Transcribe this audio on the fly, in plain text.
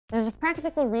There's a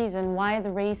practical reason why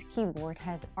the Raise keyboard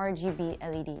has RGB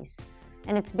LEDs.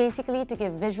 And it's basically to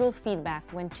give visual feedback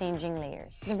when changing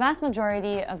layers. The vast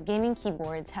majority of gaming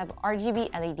keyboards have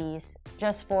RGB LEDs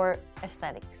just for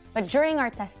aesthetics. But during our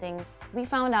testing, we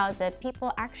found out that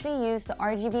people actually use the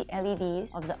RGB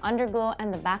LEDs of the underglow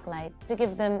and the backlight to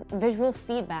give them visual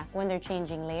feedback when they're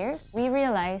changing layers. We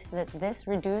realized that this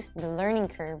reduced the learning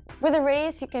curve. With a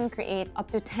Raise, you can create up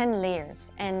to 10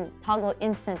 layers and toggle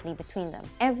instantly between them.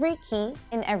 Every key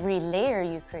in every layer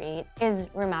you create is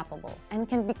remappable and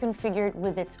can be configured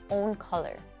with its own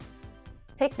color.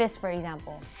 Take this for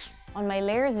example. On my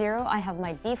layer 0, I have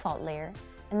my default layer,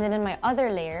 and then in my other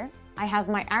layer, I have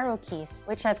my arrow keys,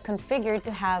 which I've configured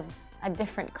to have a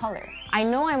different color. I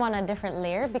know I'm on a different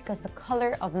layer because the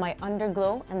color of my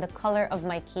underglow and the color of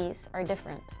my keys are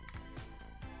different.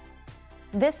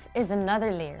 This is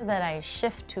another layer that I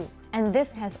shift to, and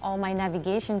this has all my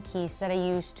navigation keys that I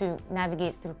use to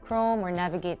navigate through Chrome or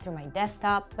navigate through my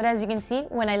desktop. But as you can see,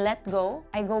 when I let go,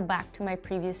 I go back to my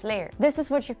previous layer. This is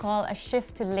what you call a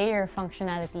shift to layer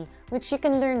functionality, which you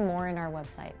can learn more in our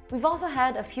website. We've also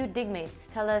had a few Dygmates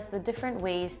tell us the different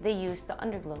ways they use the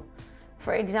underglow.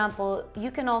 For example,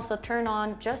 you can also turn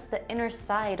on just the inner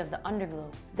side of the underglow.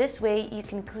 This way, you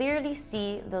can clearly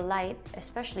see the light,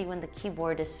 especially when the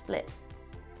keyboard is split.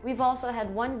 We've also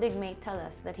had one Dygmate tell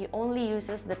us that he only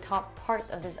uses the top part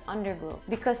of his underglow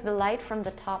because the light from the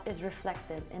top is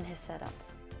reflected in his setup.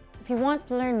 If you want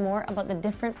to learn more about the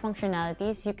different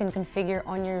functionalities you can configure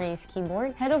on your Raise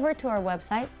keyboard, head over to our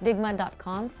website,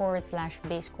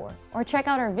 dygma.com/basecore, or check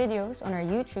out our videos on our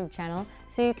YouTube channel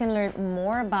so you can learn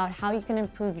more about how you can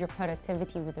improve your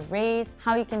productivity with a Raise,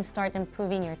 how you can start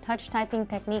improving your touch typing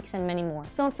techniques, and many more.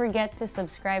 Don't forget to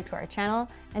subscribe to our channel,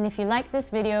 and if you like this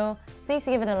video, please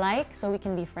give it a like so we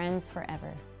can be friends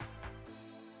forever.